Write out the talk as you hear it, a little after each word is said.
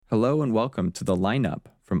Hello and welcome to The Lineup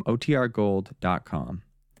from OTRGold.com.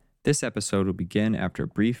 This episode will begin after a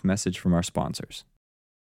brief message from our sponsors.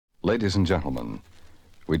 Ladies and gentlemen,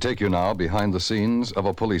 we take you now behind the scenes of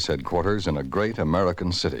a police headquarters in a great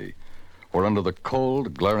American city, where under the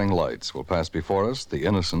cold, glaring lights will pass before us the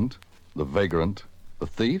innocent, the vagrant, the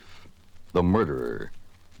thief, the murderer.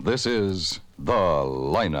 This is The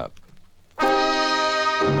Lineup.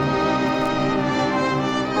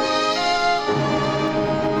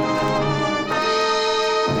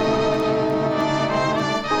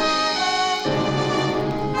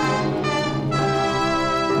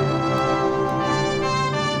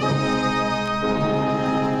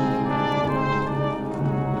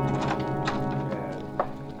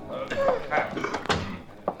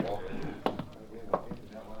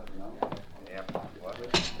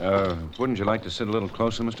 Wouldn't you like to sit a little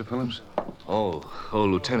closer, Mr. Phillips? Oh,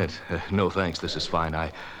 Lieutenant. No, thanks. This is fine.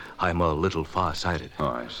 I'm a little far-sighted. Oh,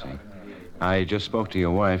 I see. I just spoke to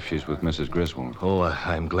your wife. She's with Mrs. Griswold. Oh,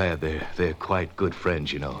 I'm glad. They're quite good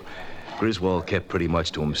friends, you know. Griswold kept pretty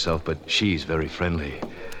much to himself, but she's very friendly.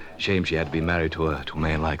 Shame she had to be married to a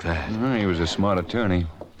man like that. He was a smart attorney.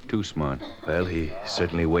 Too smart. Well, he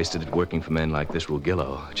certainly wasted it working for men like this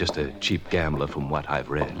Rugillo. Just a cheap gambler from what I've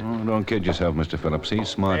read. Oh, don't kid yourself, Mr. Phillips. He's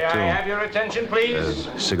smart, too. May I have your attention, please?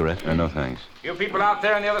 Cigarette? No, thanks. You people out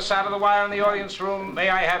there on the other side of the wire in the audience room, may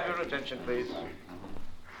I have your attention, please?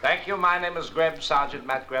 Thank you. My name is Greb, Sergeant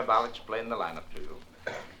Matt Greb. I'll explain the lineup to you.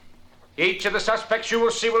 Each of the suspects you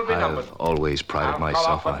will see will be numbered. I've always prided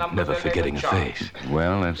myself on never forgetting a face.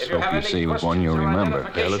 Well, let's hope you see one you'll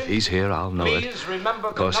remember. Well, if he's here, I'll know it.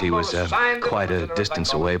 Of course, he was quite a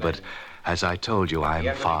distance away, but as I told you,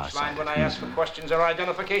 I'm far-sighted. When I ask for questions or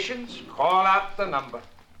identifications, call out the number.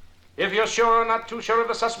 If you're sure or not too sure of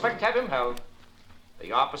the suspect, have him held.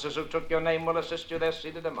 The officers who took your name will assist you. They're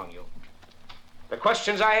seated among you. The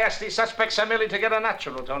questions I ask these suspects are merely to get a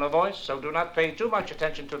natural tone of voice, so do not pay too much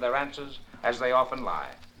attention to their answers, as they often lie.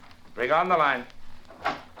 Bring on the line.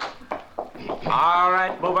 All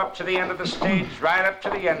right, move up to the end of the stage, right up to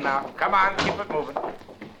the end now. Come on, keep it moving.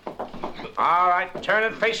 All right, turn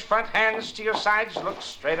and face front, hands to your sides, look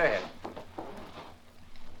straight ahead.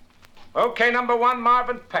 Okay, number one,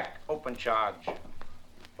 Marvin Peck, open charge.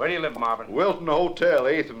 Where do you live, Marvin? Wilton Hotel,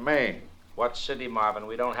 8th and Main. What city, Marvin?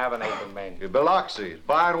 We don't have an 8th and Main. Biloxi.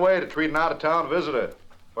 Fine way to treat an out-of-town visitor.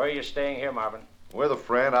 Where are you staying here, Marvin? With a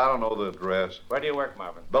friend. I don't know the address. Where do you work,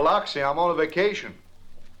 Marvin? Biloxi. I'm on a vacation.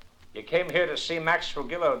 You came here to see Max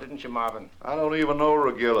Rugillo, didn't you, Marvin? I don't even know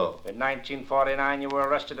Rugillo. In 1949, you were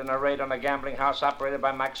arrested in a raid on a gambling house operated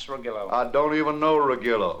by Max Rugillo. I don't even know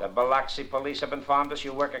Rugillo. The Biloxi police have informed us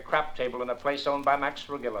you work a crap table in a place owned by Max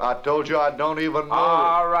Rugillo. I told you I don't even know.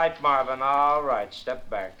 All right, Marvin, all right. Step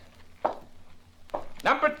back.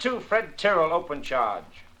 Number two, Fred Tyrrell, open charge.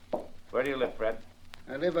 Where do you live, Fred?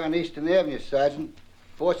 I live on Eastern Avenue, Sergeant.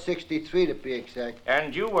 463 to be exact.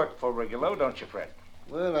 And you work for Rugillo, don't you, Fred?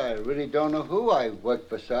 Well, I really don't know who I work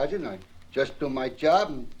for, Sergeant. I just do my job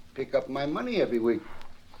and pick up my money every week.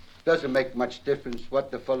 Doesn't make much difference what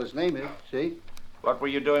the fellow's name is, see? What were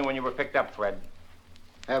you doing when you were picked up, Fred?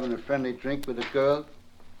 Having a friendly drink with a girl.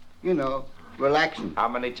 You know, relaxing. How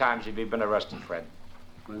many times have you been arrested, Fred?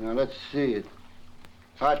 Well, now, let's see. It's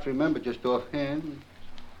hard to remember just offhand.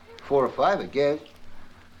 4 or 5, I guess.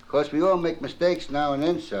 Of course, we all make mistakes now and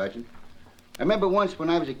then, Sergeant. I remember once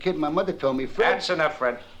when I was a kid, my mother told me, Fred... That's enough,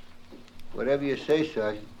 Fred. Whatever you say,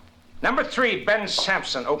 Sergeant. Number three, Ben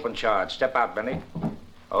Sampson, open charge. Step out, Benny.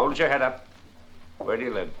 Hold your head up. Where do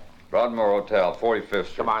you live? Broadmoor Hotel, 45th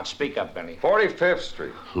Street. Come on, speak up, Benny. 45th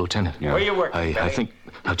Street. Lieutenant. Yeah. Where you working, I Benny? think...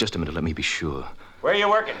 Now, just a minute. Let me be sure. Where are you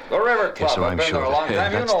working? The River Club. Yes, sir, I'm I've been sure. there a long time.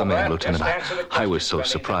 That's you know the man, that. Lieutenant. Just answer the I was questions, so Benny.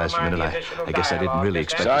 surprised for a Never minute. mind the additional I guess I didn't dialogue. really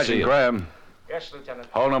Just expect to see Sergeant you. Graham, Yes, Lieutenant.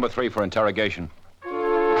 hold number 3 for interrogation.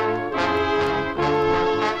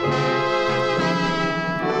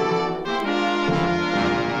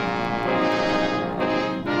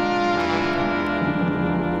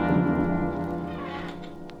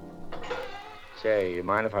 Say, you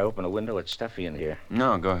mind if I open a window? It's stuffy in here.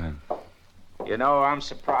 No, go ahead. You know, I'm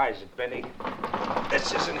surprised at Benny.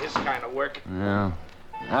 This isn't his kind of work. Yeah.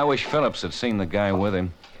 I wish Phillips had seen the guy with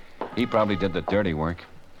him. He probably did the dirty work.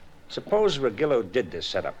 Suppose Rugillo did this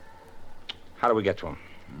setup. How do we get to him?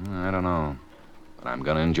 I don't know. But I'm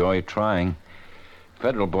going to enjoy trying.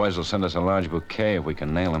 Federal boys will send us a large bouquet if we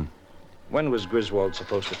can nail him. When was Griswold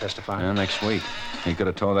supposed to testify? Next week. He could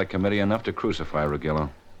have told that committee enough to crucify Rugillo.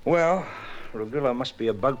 Well, Rugillo must be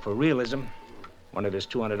a bug for realism. One of his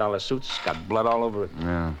 $200 suits got blood all over it.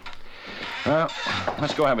 Yeah. Well,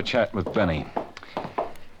 let's go have a chat with Benny.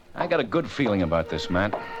 I got a good feeling about this,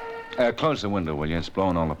 Matt. Close the window, will you? It's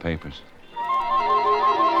blowing all the papers.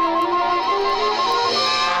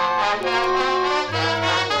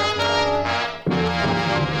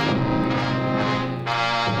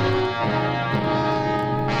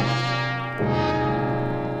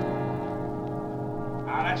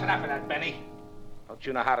 That's enough of that, Benny. Don't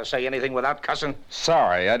you know how to say anything without cussing?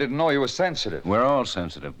 Sorry, I didn't know you were sensitive. We're all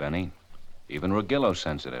sensitive, Benny. Even Ruggilo's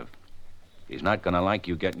sensitive. He's not going to like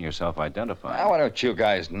you getting yourself identified. Now, why don't you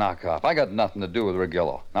guys knock off? I got nothing to do with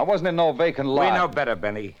Ruggielo. Now, wasn't it no vacant lot? We know better,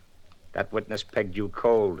 Benny. That witness pegged you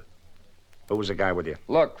cold. Who was the guy with you?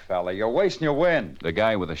 Look, fella, you're wasting your wind. The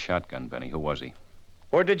guy with the shotgun, Benny. Who was he?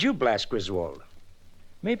 Or did you blast Griswold?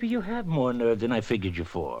 Maybe you have more nerve than I figured you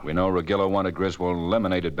for. We know Ruggielo wanted Griswold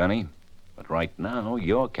eliminated, Benny. But right now,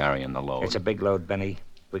 you're carrying the load. It's a big load, Benny.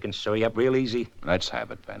 We can sew you up real easy. Let's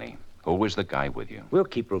have it, Benny. Who was the guy with you? We'll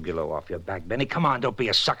keep Ruggielo off your back, Benny. Come on, don't be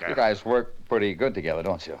a sucker. You guys work pretty good together,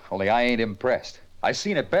 don't you? Only I ain't impressed. I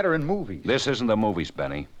seen it better in movies. This isn't the movies,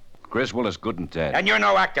 Benny. Griswold is good and dead. And you're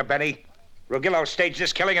no actor, Benny. Ruggielo staged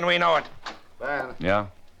this killing, and we know it. Ben. Yeah?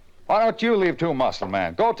 Why don't you leave too, muscle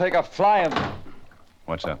man? Go take a flying...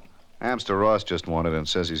 What's up? Hamster Ross just wanted and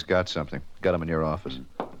says he's got something. Got him in your office.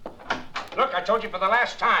 Look, I told you for the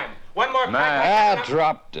last time. One more crack. Ah,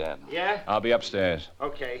 drop dead. Yeah? I'll be upstairs.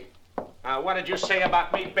 Okay. What did you say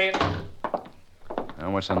about me being...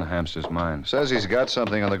 Now, what's on the hamster's mind? Says he's got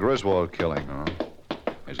something on the Griswold killing. Oh?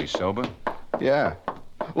 Is he sober? Yeah.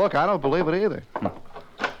 Look, I don't believe it either.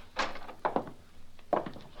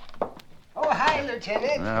 Oh, hi,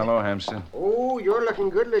 Lieutenant. Hello, hamster. Oh, you're looking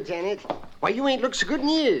good, Lieutenant. Why, you ain't looked so good in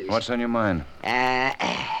years. What's on your mind?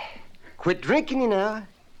 Quit drinking, you know.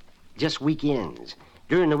 Just weekends.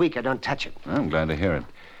 During the week, I don't touch it. I'm glad to hear it.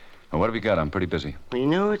 Well, what have you got? I'm pretty busy. You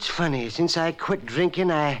know, it's funny. Since I quit drinking,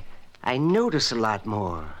 I notice a lot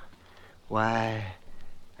more. Why,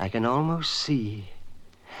 I can almost see.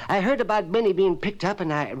 I heard about Benny being picked up,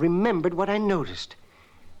 and I remembered what I noticed.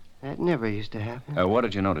 That never used to happen. What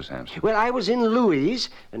did you notice, hamster? Well, I was in Louis,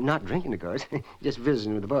 not drinking, of course, just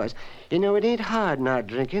visiting with the boys. You know, it ain't hard not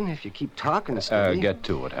drinking if you keep talking steady. Get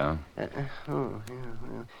to it, huh?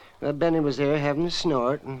 Well, Benny was there having a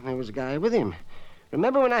snort, and there was a guy with him.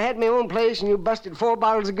 Remember when I had my own place and you busted 4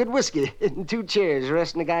 bottles of good whiskey and 2 chairs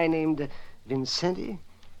arresting a guy named Vincenti?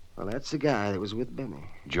 Well, that's the guy that was with Benny.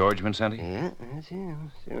 George Vincenti? Yeah, that's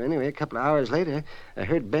him. So anyway, a couple of hours later, I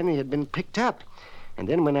heard Benny had been picked up. And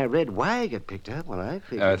then when I read why he got picked up, well, I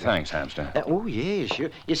figured... Thanks, hamster. Oh, yeah, sure.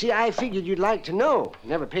 You see, I figured you'd like to know.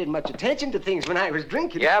 Never paid much attention to things when I was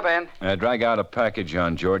drinking. Yeah, Ben. Drag out a package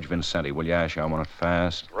on George Vincenti, will you, Ash? I want it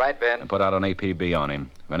fast. Right, Ben. And put out an APB on him.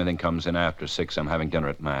 If anything comes in after 6, I'm having dinner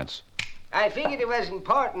at Matt's. I figured it was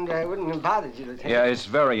important. I wouldn't have bothered you, Lieutenant. Yeah, it's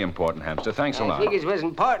very important, hamster. Thanks a lot. I figured it was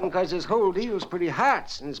important because this whole deal's pretty hot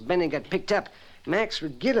since Benny got picked up. Max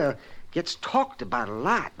Ruggielo gets talked about a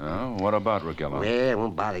lot. Oh, what about Ruggielo? Well, it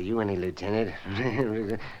won't bother you any, Lieutenant.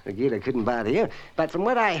 Ruggielo couldn't bother you. But from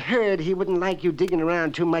what I heard, he wouldn't like you digging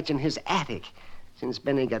around too much in his attic. Since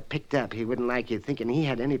Benny got picked up, he wouldn't like you thinking he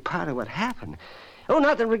had any part of what happened. Oh,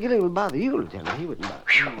 not that Ruggielo would bother you, Lieutenant. He wouldn't bother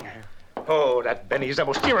you. Oh, that Benny's the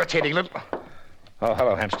most irritating little... Oh,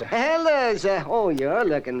 hello, hamster. Hello, sir. Oh, you're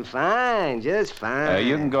looking fine, just fine.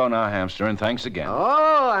 You can go now, hamster, and thanks again.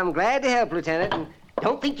 Oh, I'm glad to help, Lieutenant. And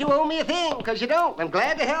don't think you owe me a thing, because you don't. I'm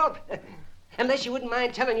glad to help. Unless you wouldn't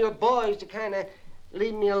mind telling your boys to kind of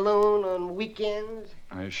leave me alone on weekends.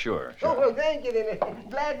 Sure. Oh, well, thank you, then.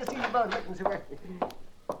 Glad to see you both looking so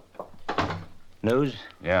well. News?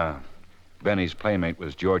 Yeah. Benny's playmate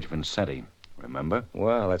was George Vincenti. Remember?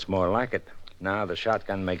 Well, that's more like it. Now the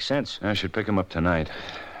shotgun makes sense. I should pick him up tonight.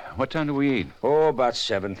 What time do we eat? Oh, about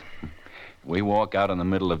 7. We walk out in the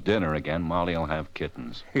middle of dinner again, Molly'll have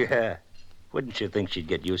kittens. Yeah. Wouldn't you think she'd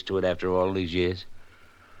get used to it after all these years?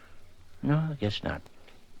 No, I guess not.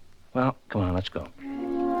 Well, come on, let's go.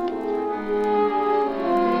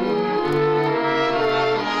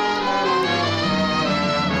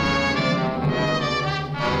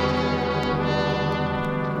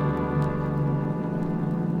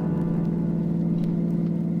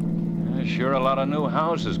 Sure a lot of new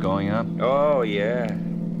houses going up. Oh, yeah.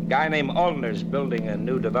 Guy named Allner's building a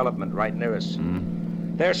new development right near us.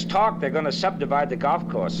 There's talk they're going to subdivide the golf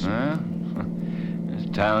course. Huh? This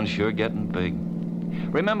town's sure getting big.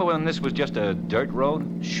 Remember when this was just a dirt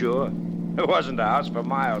road? Sure. It wasn't a house for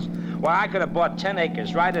miles. Why, I could have bought 10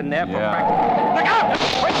 acres right in there for Yeah. Look out!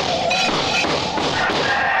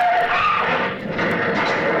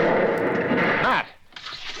 Matt!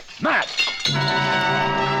 Matt!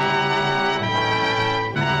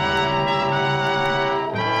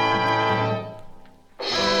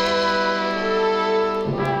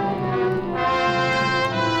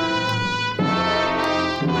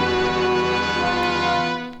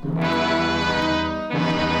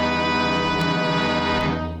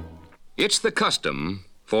 It's the custom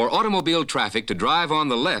for automobile traffic to drive on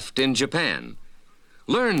the left in Japan.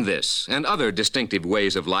 Learn this and other distinctive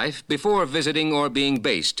ways of life before visiting or being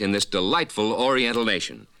based in this delightful Oriental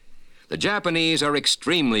nation. The Japanese are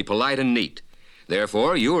extremely polite and neat.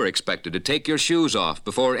 Therefore, you're expected to take your shoes off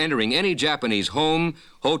before entering any Japanese home,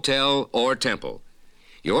 hotel, or temple.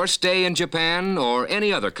 Your stay in Japan or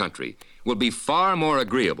any other country will be far more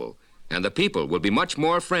agreeable, and the people will be much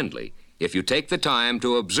more friendly if you take the time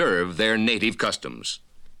to observe their native customs.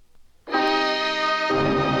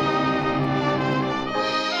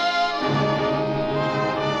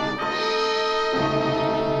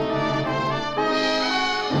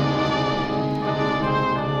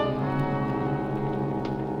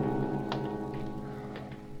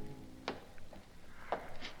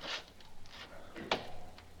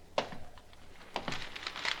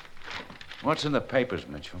 What's in the papers,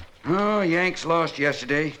 Mitchell? Oh, Yanks lost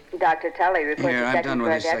yesterday. Dr. Tully, report Here, to I'm second done with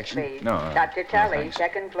floor this desk, section. please. No, Dr. no, Tully, thanks.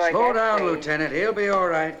 second floor Slow desk, down, please. Lieutenant. He'll be all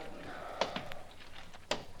right.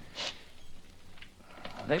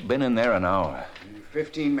 They've been in there an hour.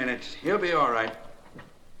 15 minutes. He'll be all right.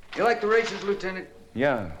 You like the races, Lieutenant?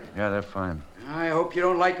 Yeah, they're fine. I hope you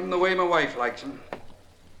don't like them the way my wife likes them.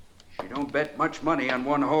 She don't bet much money on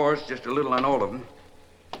one horse, just a little on all of them.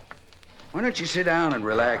 Why don't you sit down and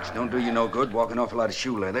relax? Don't do you no good walking off a lot of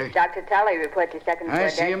shoe leather. Dr. Tully, report to second floor I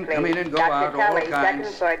desk, see him please. come in and go Dr. out, Tully, all kinds.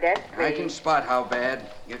 second floor desk, please. I can spot how bad.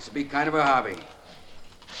 Gets to be kind of a hobby.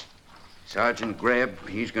 Sergeant Greb,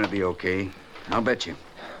 he's going to be okay. I'll bet you.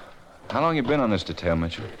 How long you been on this detail,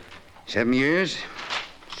 Mitchell? 7 years.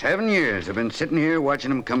 7 years. I've been sitting here watching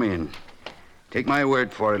him come in. Take my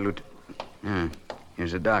word for it, Lieutenant.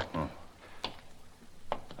 Here's a doc. Oh.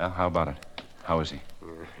 Well, how about it? How is he?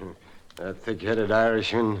 That thick-headed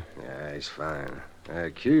Irishman? Yeah, he's fine. I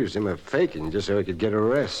accused him of faking just so he could get a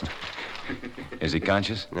rest. Is he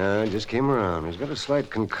conscious? No, just came around. He's got a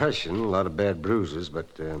slight concussion, a lot of bad bruises, but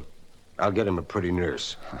I'll get him a pretty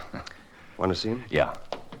nurse. Want to see him? Yeah.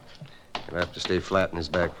 He'll have to stay flat in his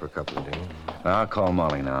back for a couple of days. I'll call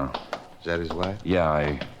Molly now. Is that his wife? Yeah,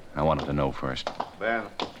 I wanted to know first. Ben,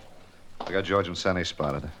 I got George and Sonny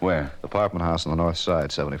spotted. Where? Apartment house on the north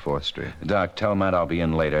side, 74th Street. Doc, tell Matt I'll be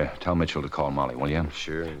in later. Tell Mitchell to call Molly, will you?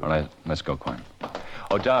 Sure. All right, let's go, Quinn.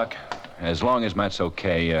 Oh, Doc, as long as Matt's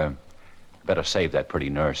okay, better save that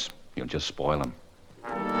pretty nurse. You'll just spoil him.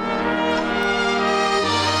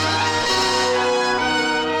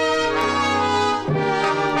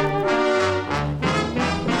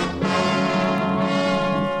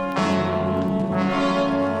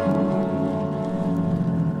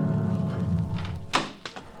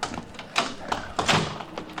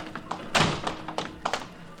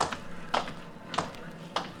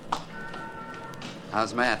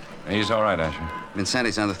 How's Matt? He's all right, Asher.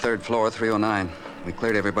 Vincenti's on the third floor, 309. We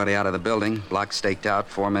cleared everybody out of the building. Block staked out,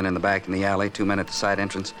 4 men in the back in the alley, 2 men at the side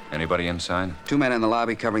entrance. Anybody inside? 2 men in the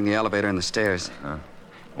lobby covering the elevator and the stairs.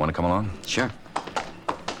 Want to come along? Sure.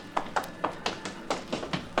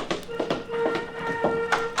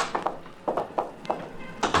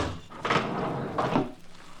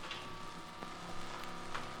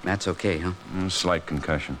 Matt's okay, huh? Slight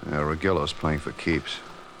concussion. Regillo's playing for keeps.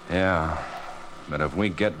 Yeah. But if we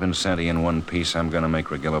get Vincenti in one piece, I'm going to make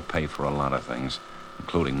Regillo pay for a lot of things,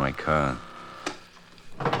 including my car.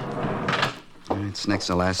 It's next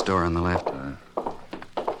to the last door on the left.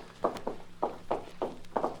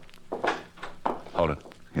 Hold it.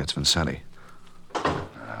 Yeah, it's Vincenti.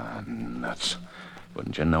 Nuts.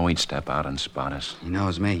 Wouldn't you know he'd step out and spot us? He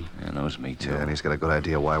knows me. Yeah, knows me, too. Yeah, and he's got a good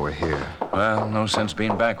idea why we're here. Well, no sense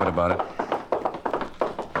being backward about it.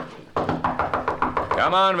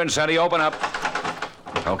 Come on, Vincenti, open up.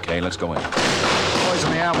 Okay, let's go in. Boys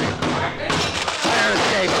in the alley. Fire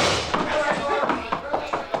escape.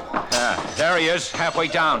 There he is, halfway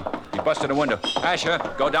down. He busted a window. Asher,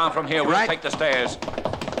 go down from here. We'll take the stairs.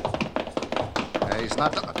 He's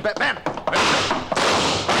not... Ben!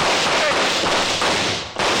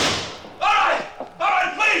 All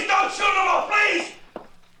right, please don't shoot no more, please!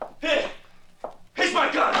 Here's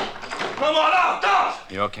my gun. No more, don't!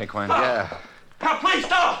 You okay, Quinn? Yeah. Now, please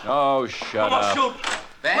don't! Oh, shut I'm up. gonna shoot.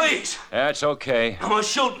 Please! That's okay. I'm gonna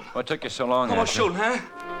shoot. What took you so long, I'm gonna Asher? shoot, huh?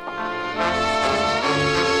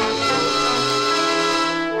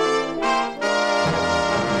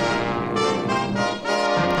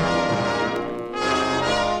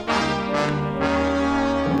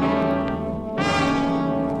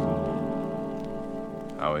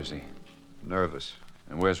 How is he? Nervous.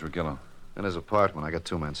 And where's Regillo? In his apartment. I got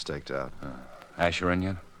 2 men staked out. Asher in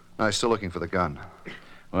yet? No, he's still looking for the gun.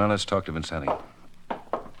 Well, let's talk to Vincenti.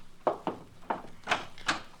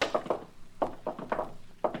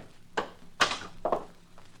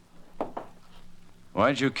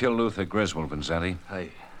 Why'd you kill Luther Griswold, Vincetti?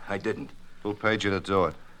 I didn't. Who paid you to do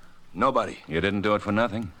it? Nobody. You didn't do it for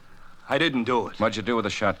nothing? I didn't do it. What'd you do with the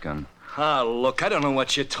shotgun? Ah, look, I don't know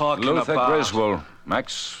what you're talking Luther about. Griswold,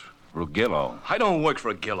 Max Rugillo. I don't work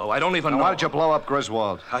for Gillo. I don't even Now, know. why did you blow up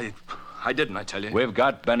Griswold? I didn't, I tell you. We've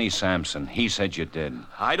got Benny Sampson. He said you did.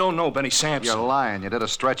 I don't know Benny Sampson. You're lying. You did a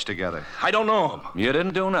stretch together. I don't know him. You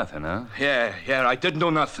didn't do nothing, huh? Yeah, I didn't do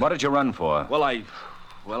nothing. What did you run for? Well,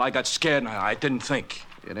 I got scared and I didn't think.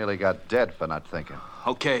 You nearly got dead for not thinking.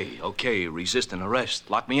 Okay, resisting arrest.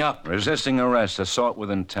 Lock me up. Resisting arrest, assault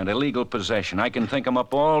with intent, illegal possession. I can think 'em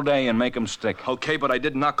up all day and make 'em stick. Okay, but I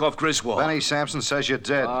didn't knock off Griswold. Benny Sampson says you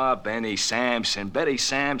did. Benny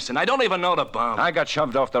Sampson. I don't even know the bum. I got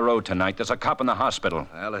shoved off the road tonight. There's a cop in the hospital.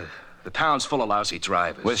 Well, the town's full of lousy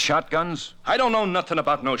drivers. With shotguns? I don't know nothing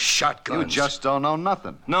about no shotguns. You just don't know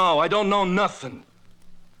nothing. No, I don't know nothing.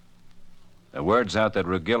 The word's out that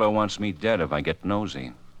Rugillo wants me dead if I get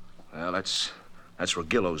nosy. Well, that's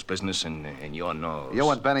Rugillo's business and your nose. You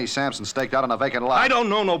and Benny Sampson staked out on a vacant lot. I don't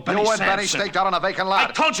know no Benny You and Sampson. Benny staked out on a vacant lot.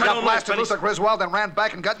 I told you I don't know blasted Benny... Luther Griswold and ran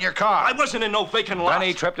back and got in your car. I wasn't in no vacant lot.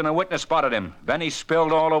 Benny tripped and a witness spotted him. Benny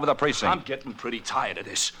spilled all over the precinct. I'm getting pretty tired of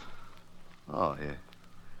this. Oh, yeah.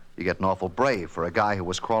 You're getting awful brave for a guy who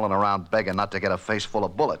was crawling around begging not to get a face full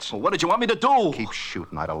of bullets. Well, what did you want me to do? Keep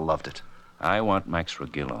shooting. I'd have loved it. I want Max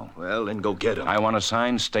Rugillo. Well, then go get him. I want a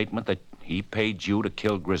signed statement that he paid you to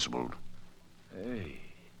kill Griswold. Hey,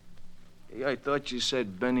 I thought you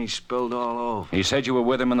said Benny spilled all over. He said you were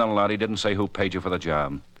with him in the lot. He didn't say who paid you for the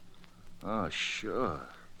job. Oh, sure.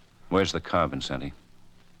 Where's the car, Vincenti?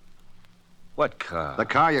 What car? The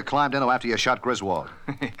car you climbed into after you shot Griswold.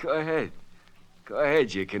 Go ahead. Go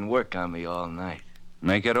ahead. You can work on me all night.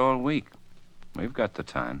 Make it all week. We've got the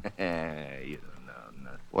time. You don't know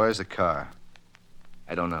nothing. Where's the car?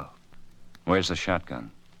 I don't know. Where's the shotgun?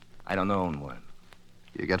 I don't own one.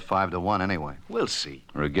 You get 5 to 1 anyway. We'll see.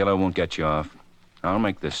 Rugillo won't get you off. I'll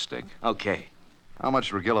make this stick. Okay. How much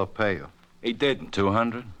did Rugillo pay you? He didn't.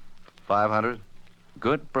 200? 500?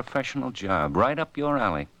 Good professional job. Right up your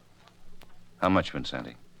alley. How much,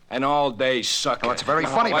 Vincenti? An all-day sucker. Oh, it's very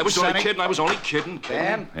funny, I was only Vincenti. kidding. I was only kidding.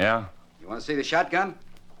 Ben, Yeah? you want to see the shotgun?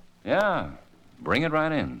 Yeah. Bring it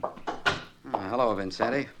right in. Hello,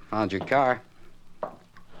 Vincenti. Found your car.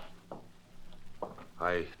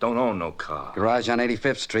 I don't own no car. Garage on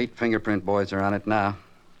 85th Street. Fingerprint boys are on it now.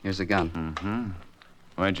 Here's the gun. Mm-hmm.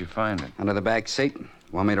 Where'd you find it? Under the back seat.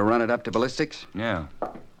 Want me to run it up to ballistics? Yeah.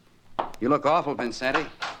 You look awful, Vincenti.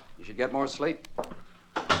 You should get more sleep.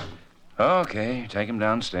 Okay. Take him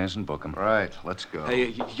downstairs and book him. Right, let's go.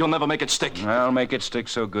 Hey, you'll never make it stick. I'll make it stick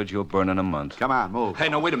so good you'll burn in a month. Come on, move. Hey,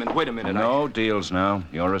 no, wait a minute. No deals now.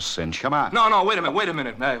 You're a cinch. Come on. No, wait a minute. Wait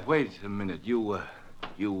a minute. You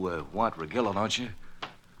want Rugillo, don't you?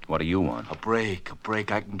 What do you want? A break.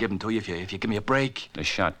 I can give him to you if you give me a break. The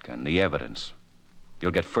shotgun, the evidence.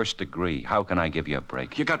 You'll get first degree. How can I give you a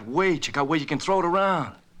break? You got weight. You can throw it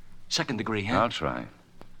around. Second degree, huh? I'll try.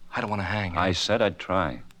 I don't want to hang. I said I'd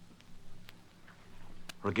try.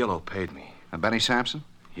 Rugillo paid me. And Benny Sampson?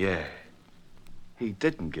 Yeah. He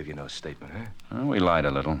didn't give you no statement, huh? Well, we lied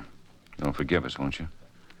a little. You'll forgive us, won't you?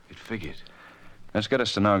 It figured. Let's get a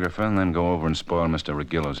stenographer and then go over and spoil Mr.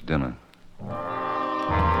 Rugillo's dinner.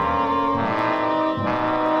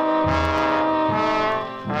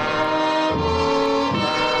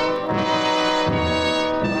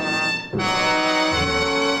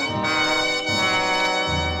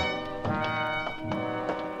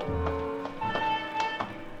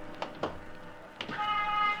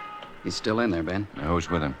 He's still in there, Ben. Now, who's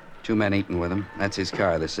with him? 2 men eating with him. That's his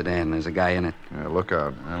car, the sedan. There's a guy in it. Yeah, look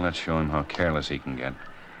out. Well, let's show him how careless he can get.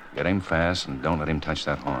 Get him fast and don't let him touch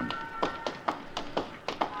that horn.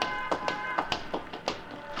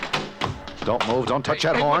 Don't move. Don't touch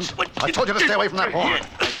that horn. I told you to stay away from that horn.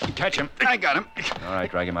 Catch him. I got him. All right,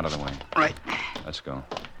 drag him out of the way. Right. Let's go.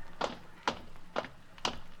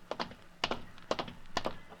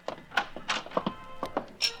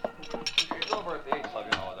 He's over at the 8 Club,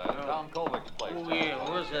 you know, Tom Colvick's place. Oh, yeah.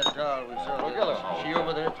 Where's that doll we saw? Is she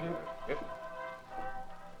over there, too? Yep.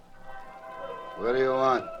 What do you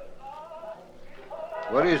want?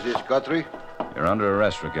 What is this, Guthrie? You're under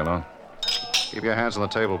arrest, Rugillo. Keep your hands on the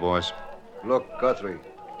table, boys. Look, Guthrie,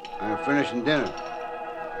 I'm finishing dinner.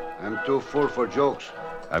 I'm too full for jokes.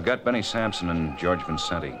 I've got Benny Sampson and George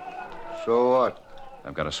Vincenti. So what?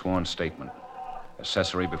 I've got a sworn statement.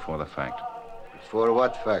 Accessory before the fact. For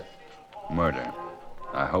what fact? Murder.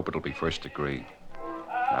 I hope it'll be first degree.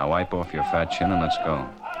 Now wipe off your fat chin and let's go.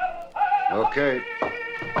 Okay.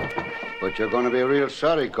 But you're going to be real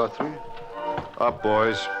sorry, Guthrie. Up,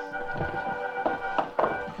 boys.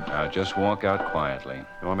 Now, just walk out quietly.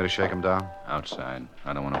 You want me to shake him down? Outside.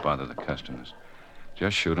 I don't want to bother the customers.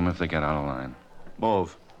 Just shoot them if they get out of line.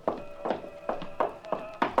 Move. Okay,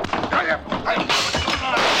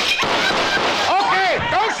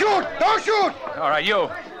 don't shoot! Don't shoot! All right, you.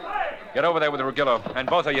 Get over there with the Rugillo. And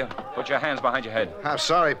both of you, put your hands behind your head. I'm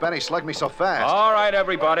sorry, Benny slugged me so fast. All right,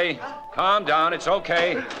 everybody. Calm down. It's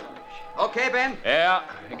okay. Okay, Ben? Yeah,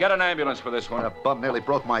 get an ambulance for this one. That bum nearly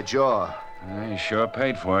broke my jaw. You sure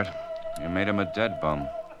paid for it. You made him a dead bum.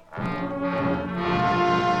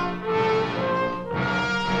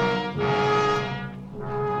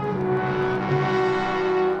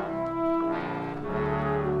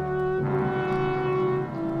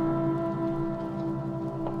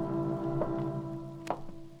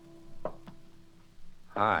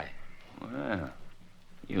 Hi. Well,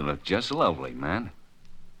 you look just lovely, man.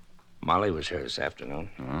 Molly was here this afternoon.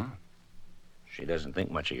 Huh? She doesn't think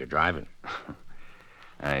much of your driving.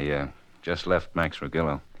 I just left Max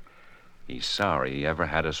Rugillo. He's sorry he ever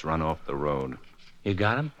had us run off the road. You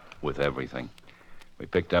got him? With everything. We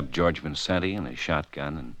picked up George Vincenti and his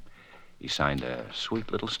shotgun, and he signed a sweet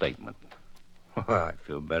little statement. Well, I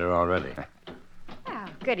feel better already. Oh,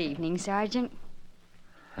 good evening, Sergeant.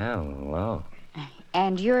 Hello.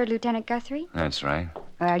 And you're Lieutenant Guthrie? That's right.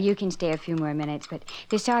 Well, you can stay a few more minutes, but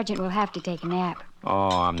the sergeant will have to take a nap.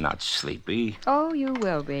 Oh, I'm not sleepy. Oh, you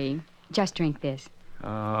will be. Just drink this.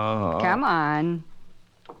 Oh. Come on.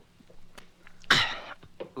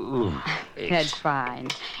 Ooh, That's fine.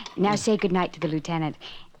 Now say goodnight to the lieutenant.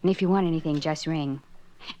 And if you want anything, just ring.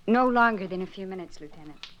 No longer than a few minutes,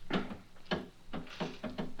 Lieutenant.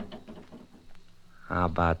 How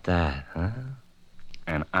about that, huh?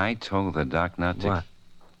 And I told the doc not to...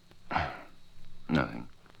 What? Nothing.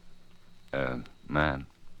 Man.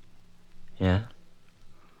 Yeah?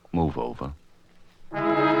 Move over.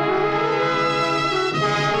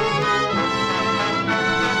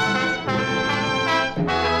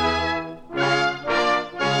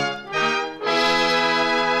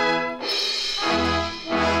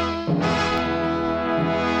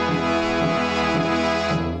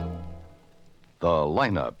 The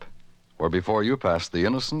lineup, where before you pass the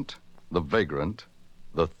innocent, the vagrant,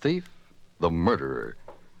 the thief, the murderer.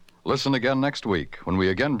 Listen again next week when we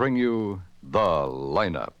again bring you The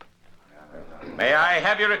Lineup. May I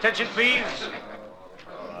have your attention, please?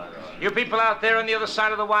 You people out there on the other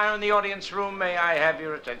side of the wire in the audience room, may I have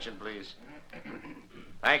your attention, please?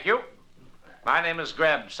 Thank you. My name is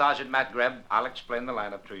Greb, Sergeant Matt Greb. I'll explain the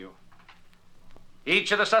lineup to you.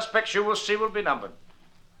 Each of the suspects you will see will be numbered.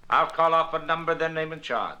 I'll call off a number, then name and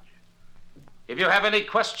charge. If you have any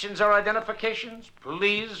questions or identifications,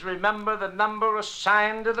 please remember the number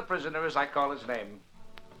assigned to the prisoner as I call his name.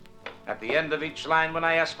 At the end of each line, when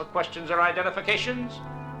I ask for questions or identifications,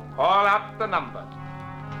 call out the number.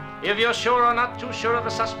 If you're sure or not too sure of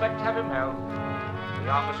the suspect, have him held. The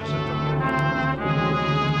officers have took your name.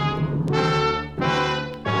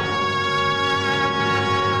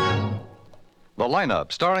 The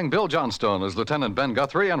Lineup, starring Bill Johnstone as Lieutenant Ben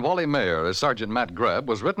Guthrie and Wally Mayer as Sergeant Matt Greb,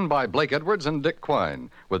 was written by Blake Edwards and Dick Quine,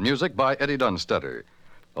 with music by Eddie Dunstetter.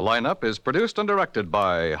 The Lineup is produced and directed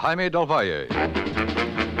by Jaime Del Valle.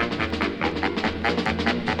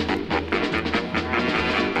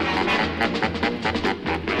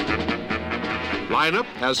 Lineup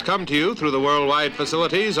has come to you through the worldwide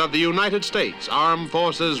facilities of the United States Armed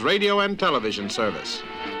Forces Radio and Television Service.